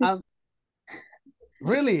can use it.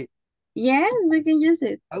 Really? Yes, we can use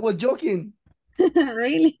it. I was joking.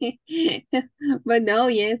 Really. But no,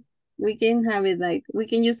 yes, we can have it like we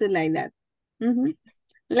can use it like that. Hmm.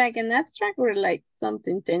 Like an abstract or like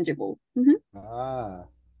something tangible. Hmm. Ah,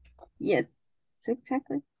 Yes,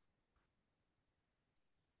 exactly.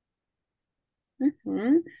 Hmm.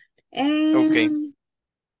 Okay, And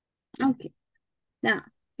okay, now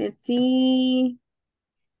let's see.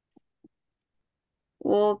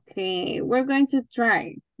 Okay, we're going to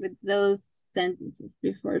try with those sentences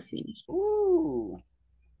before finish. ooh.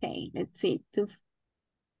 Okay, let's see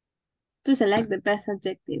to select the best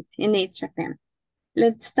adjective in each of them.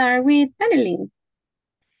 Let's start with Annalyn.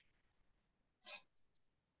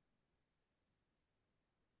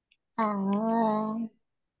 Uh,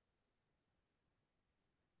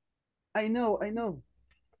 I know, I know.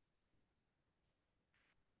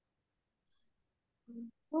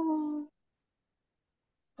 mm,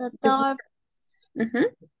 the The dog words. Mhm.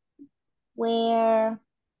 were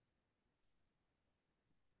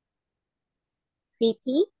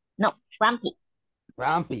creepy. No, grumpy.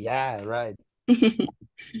 Grumpy, yeah, right.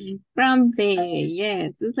 Grumpy,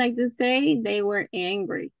 yes. It's like to say they were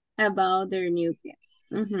angry about their new guests.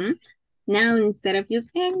 Now, instead of use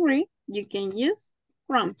angry, you can use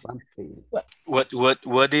grumpy. Grumpy.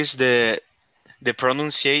 what is the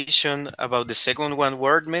pronunciation about the second one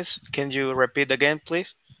word, miss? Can you repeat again,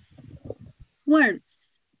 please?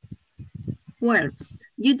 Verbs. Verbs.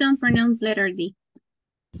 You don't pronounce letter D.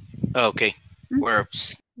 Okay, Mm,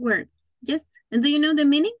 verbs. Verbs. Yes. And do you know the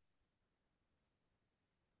meaning?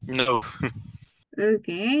 No.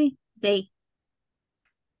 Okay. They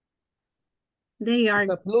It's are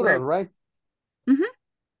a plural, verbs. right? Mm-hmm.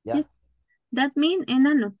 Yeah. Yes. That mean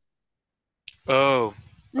enano. Oh,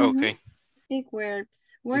 Mm-hmm. okay. Big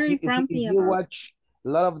verbs. If Very you if you, grumpy if you about. watch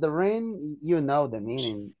Lord of the Ring, you know the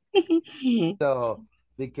meaning. So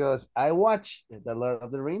because I watched the Lord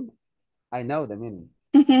of the Ring, I know the meaning.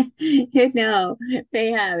 You know,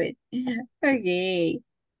 they have it. Okay.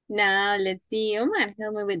 Now let's see. Omar,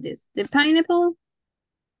 help me with this. The pineapple.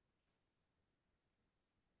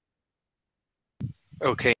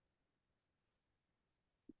 Okay.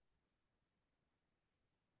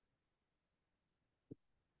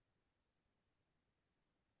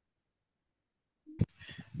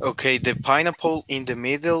 Okay, the pineapple in the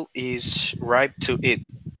middle is ripe to eat.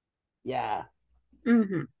 Yeah.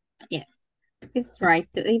 Mm-hmm. Yes, it's right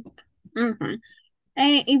to eat. Mm-hmm.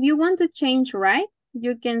 And if you want to change right,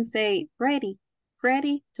 you can say ready,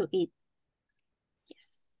 ready to eat.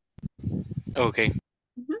 Yes. Okay.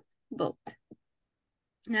 Mm-hmm. Both.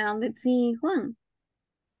 Now let's see, Juan.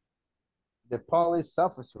 The police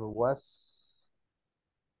officer was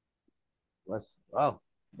oh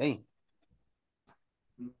dang.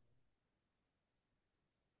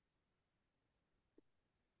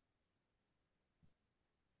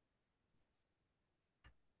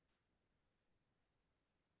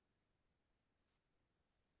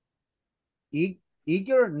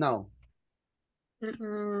 Eager? No.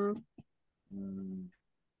 Mm-mm. Mm,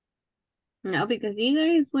 No, because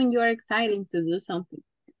eager is when you are excited to do something.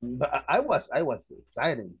 but I was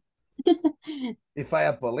excited. If I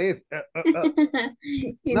am police,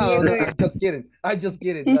 If you no, no, were. I'm just kidding. I'm just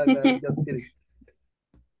kidding. No, no, I'm just kidding.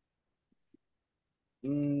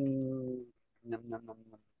 Mm, nom, nom, nom,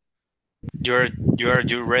 You're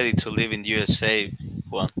you ready to live in USA?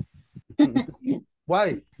 Well, nom.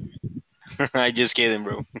 Why? I just kidding,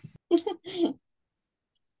 bro.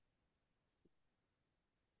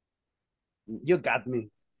 You got me.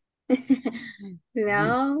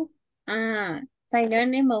 No. Ah,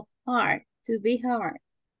 synonym of hard. To be hard.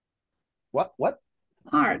 What? What?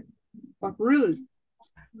 Hard or rude.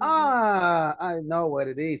 Mhm. Ah, I know what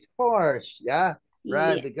it is. Harsh. Yeah,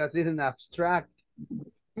 right. Yeah. Because it's an abstract.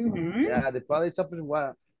 Mm-hmm. Yeah, the police officer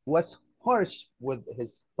was harsh with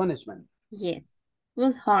his punishment. Yes.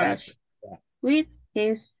 Was Exactly. harsh Yeah, with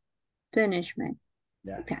his punishment.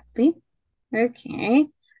 yeah. Exactly. Okay.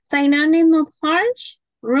 Synonym of harsh,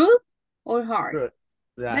 rude, or hard. Good.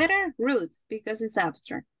 Yeah. Better rude because it's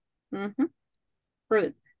abstract. Mm-hmm.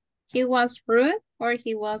 Rude. He was rude or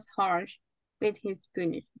he was harsh with his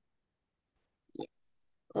punishment.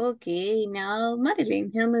 Yes. Okay. Now,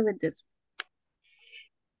 Madeline, help me with this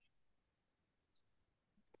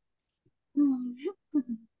one.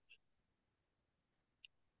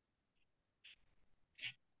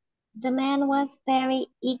 The man was very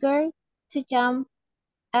eager to jump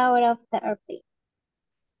out of the airplane.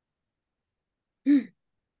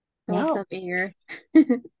 What's No. up here?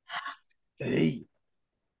 Hey,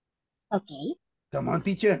 Okay. come on,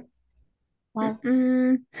 teacher. Was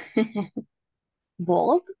Mm-mm.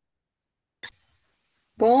 bold.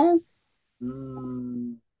 Bold?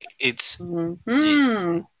 Mm, It's yeah,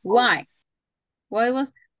 Mm-hmm. oh, Why? Why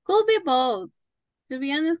was could be both. To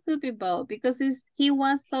be honest, could be both because he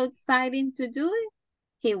was so exciting to do it.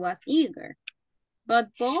 He was eager, but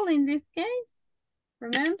bold in this case.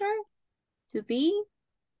 Remember to be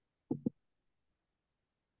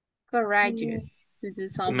courageous Mm, to do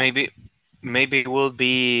something. maybe maybe will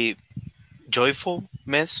be joyful,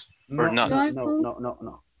 miss, or no, not? no, no, Joyful? no, no,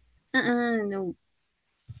 no. No.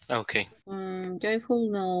 Okay. Joyful?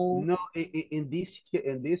 No. No, in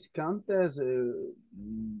this contest,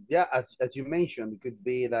 yeah, as you mentioned, it could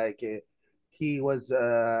be like he was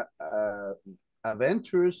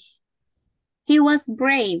adventurous. He was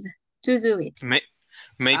brave to do it. May,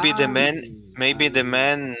 maybe the Ah, men maybe the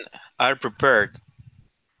men are prepared.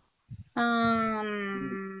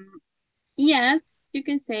 Yes, you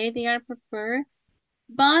can say they are prepared.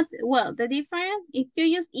 But, well, the difference, if you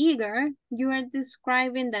use eager, you are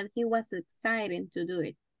describing that he was excited to do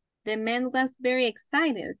it. The man was very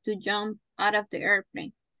excited to jump out of the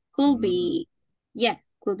airplane. Could mm, be,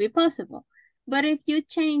 yes, could be possible. But if you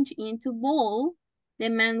change into bold, the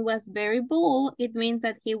man was very bold. It means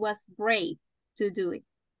that he was brave to do it.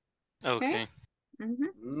 Okay? Okay. Mhm.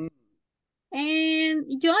 mm.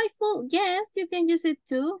 And joyful, yes, you can use it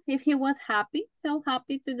too. If he was happy, so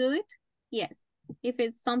happy to do it, yes. If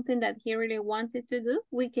it's something that he really wanted to do,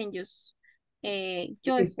 we can use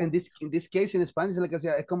joyful. In this case, in Spanish, like I say,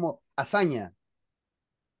 es como hazaña,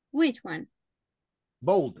 Which one?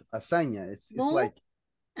 bold, hazaña. It's Bold? like,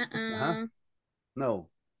 uh-huh, Uh-uh. no.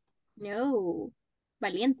 No.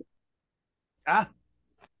 Valiente. Ah,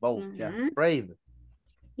 bold, yeah, Mm-hmm. brave.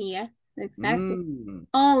 Yes, exactly. Mm,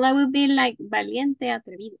 Oh, that would be like valiente,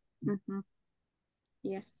 atrevido. Mm-hmm.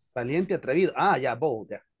 Yes. valiente, atrevido. Ah, yeah, bold,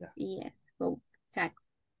 yeah, yeah. Yes, both. Exactly.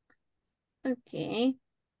 Okay.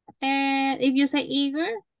 And if you say eager,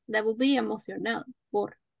 that would be emocionado.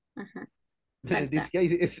 Por. Ajá. In this Saltar.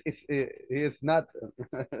 case, it's not,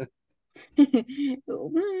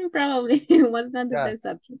 Probably it was not the yeah. best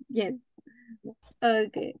option. Yes.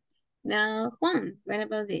 Okay. Now, Juan, what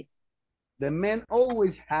about this? The man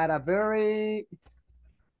always had a very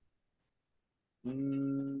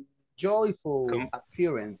joyful Com-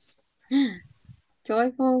 appearance.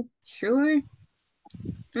 Joyful, sure.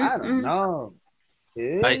 I don't Mm-mm. know.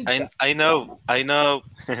 Hey, I come know. on. I know.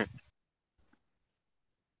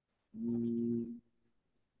 Mm,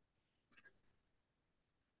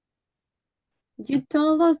 You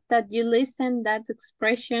told us that you listened that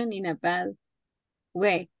expression in a bad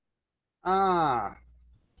way. ah,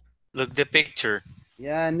 Look the picture.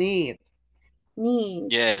 yeah, neat.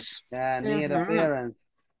 Neat. Yes. Yeah, neat Uh-huh. appearance.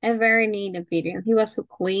 A very neat appearance. He was so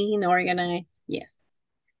clean, organized. Yes.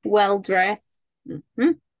 Well dressed.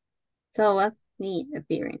 Mm-hmm. So what's neat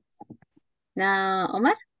appearance? Now,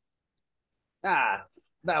 Omar? Ah,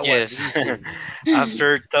 that was Yes. easy.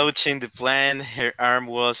 After touching the plant, her arm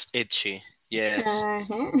was itchy. Yes.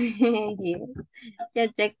 Uh-huh. Yes. The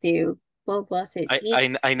adjective. What was it?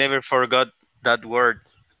 I never forgot that word.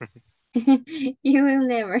 You will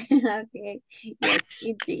never. Okay. Yes,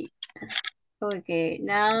 it did. Okay.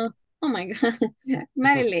 Now. Oh my God.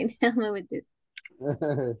 Marilyn, help me with this.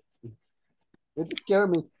 It scared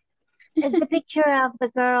me. The picture of the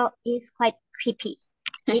girl is quite creepy.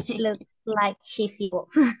 It looks like she's evil.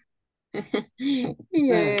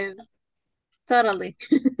 Yes, totally.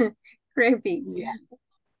 Creepy. Yeah.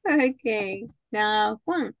 Okay, now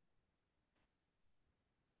Juan.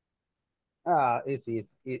 It's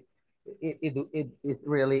easy. It's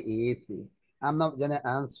really easy. I'm not gonna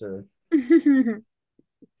answer. Go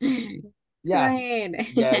Yeah, ahead.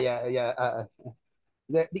 yeah.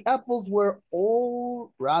 The apples were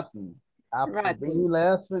all rotten after being Rotten.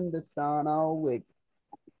 left in the sun all week.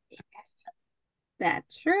 Yes,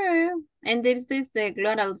 that's true. And this is the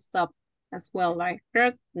glottal stop as well, right?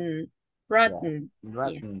 Rotten. Yeah, Rotten. Yeah,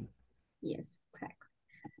 rotten. yes, exactly.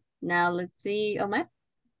 Now let's see, Omar.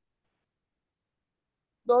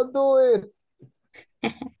 Don't do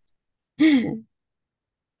it.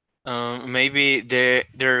 Maybe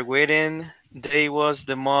their wedding day was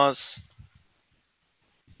the most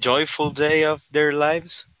joyful day of their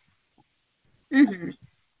lives. Hmm.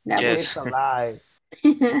 That was Yes. It's a lie.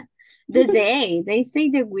 the day. They say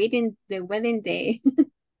the wedding day.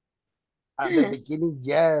 At the beginning,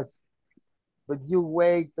 yes, but you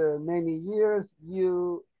wait many years,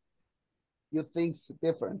 you think's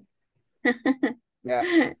different.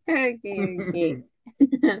 Yeah. Okay, okay.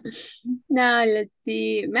 Now let's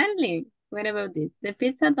see. Madeline, what about this? The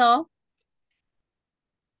pizza doll?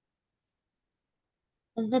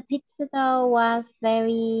 The pizza dough was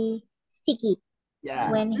very sticky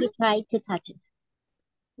Yeah. when he Mhm. tried to touch it.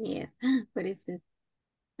 Yes. What is it?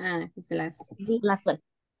 It's the last. The last one.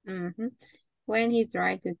 Mm-hmm. When he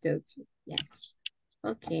tried to touch it. Yes.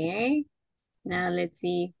 Okay. Now let's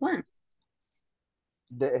see. One.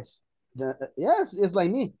 This, yes, it's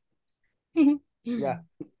like me. Yeah.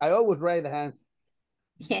 I always raise the hands.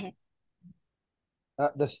 Yes.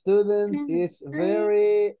 The student That's is great.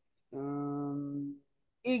 very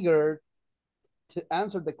eager to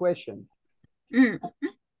answer the question. Mm.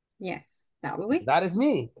 Yes, that will be That is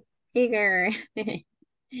me. eager.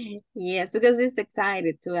 Yes, because it's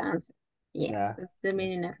excited to answer. Yes, Yeah. that's the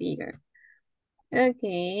meaning of eager.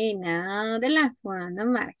 Okay, now the last one. No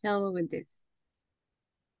matter, help me with this.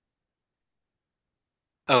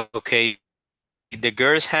 Okay, the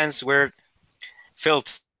girl's hands were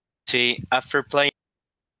filthy after playing.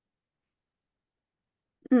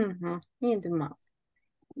 Mm-hmm. In the mouth.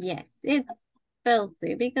 Yes, it's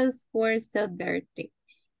filthy because we're so dirty.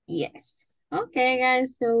 Yes. Okay,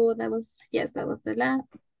 guys. So that was the last.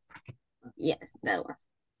 Yes, that was.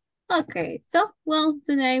 Okay, so well,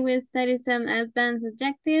 today we studied some advanced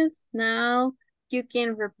adjectives. Now you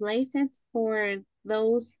can replace it for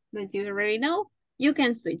those that you already know. You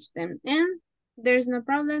can switch them, and there's no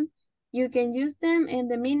problem. You can use them, and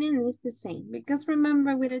the meaning is the same. Because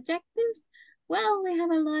remember, with adjectives, well, we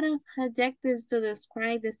have a lot of adjectives to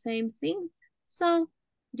describe the same thing, so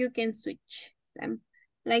you can switch them,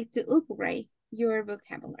 like to upgrade your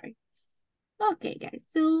vocabulary. Okay, guys.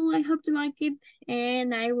 So I hope you like it,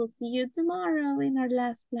 and I will see you tomorrow in our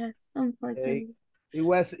last class. Eh, Unfortunately, it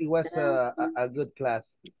was last one. a good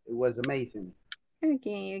class. It was amazing.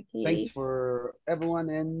 Okay, Thanks okay. for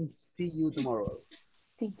everyone and see you tomorrow.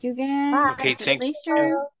 Thank you, guys. Okay, Bye. It's a See thank you you. pleasure.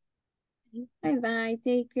 tomorrow. Bye bye.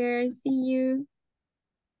 Take care. See you.